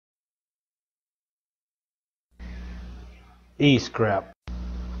E-scrap.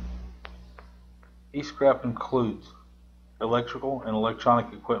 E-scrap includes electrical and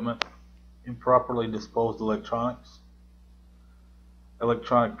electronic equipment, improperly disposed electronics,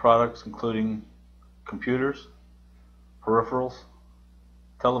 electronic products including computers, peripherals,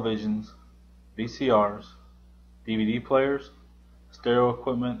 televisions, VCRs, DVD players, stereo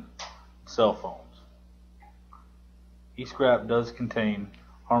equipment, cell phones. E-scrap does contain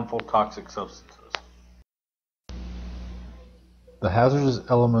harmful toxic substances. The hazardous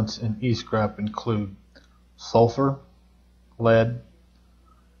elements in E-scrap include sulfur, lead,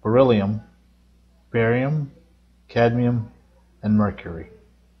 beryllium, barium, cadmium, and mercury.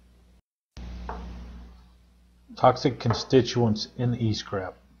 Toxic constituents in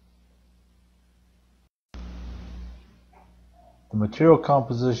E-scrap. The material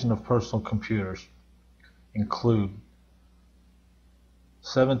composition of personal computers include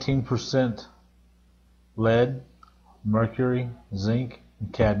 17% lead, mercury, zinc,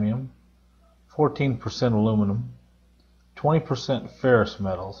 and cadmium, 14% aluminum, 20% ferrous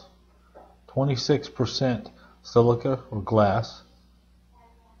metals, 26% silica or glass,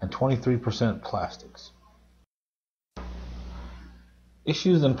 and 23% plastics.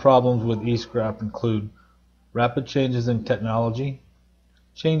 Issues and problems with E-scrap include rapid changes in technology,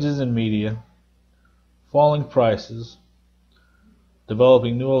 changes in media, falling prices,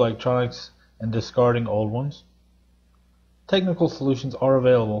 developing new electronics and discarding old ones. Technical solutions are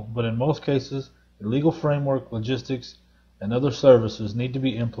available, but in most cases, a legal framework, logistics, and other services need to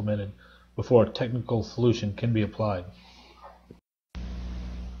be implemented before a technical solution can be applied.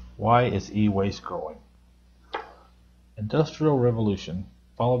 Why is e-waste growing? Industrial Revolution,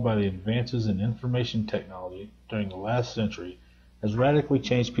 followed by the advances in information technology during the last century, has radically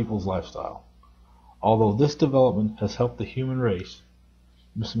changed people's lifestyle. Although this development has helped the human race,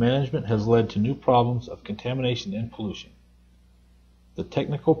 mismanagement has led to new problems of contamination and pollution. The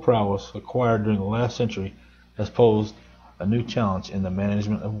technical prowess acquired during the last century has posed a new challenge in the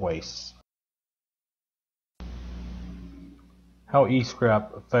management of wastes. How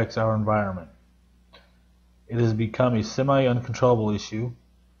e-scrap affects our environment. It has become a semi-uncontrollable issue.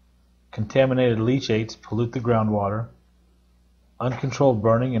 Contaminated leachates pollute the groundwater. Uncontrolled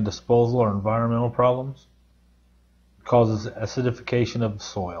burning and disposal are environmental problems. It causes acidification of the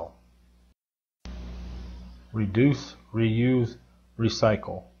soil. Reduce, reuse,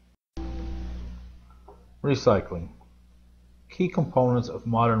 recycle. Recycling. Key components of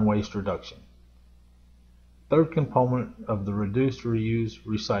modern waste reduction. Third component of the reduce, reuse,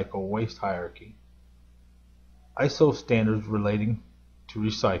 recycle waste hierarchy. ISO standards relating to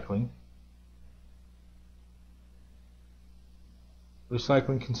recycling.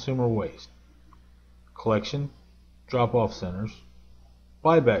 Recycling consumer waste. Collection, drop-off centers,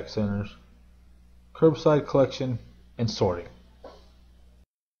 buyback centers, curbside collection, and sorting.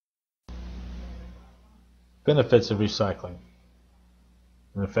 Benefits of recycling.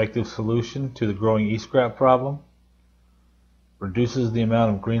 An effective solution to the growing e-scrap problem. Reduces the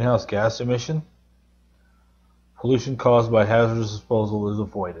amount of greenhouse gas emission. Pollution caused by hazardous disposal is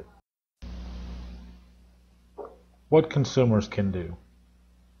avoided. What consumers can do.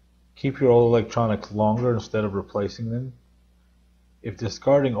 Keep your old electronics longer instead of replacing them. If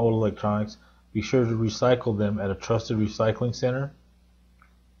discarding old electronics, be sure to recycle them at a trusted recycling center.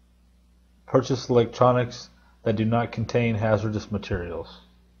 Purchase electronics that do not contain hazardous materials.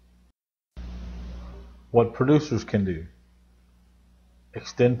 What producers can do.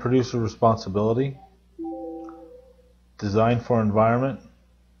 Extend producer responsibility. Design for environment.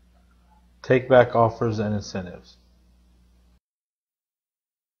 Take back offers and incentives.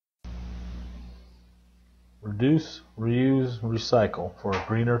 Reduce, reuse, recycle for a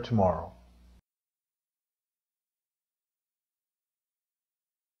greener tomorrow.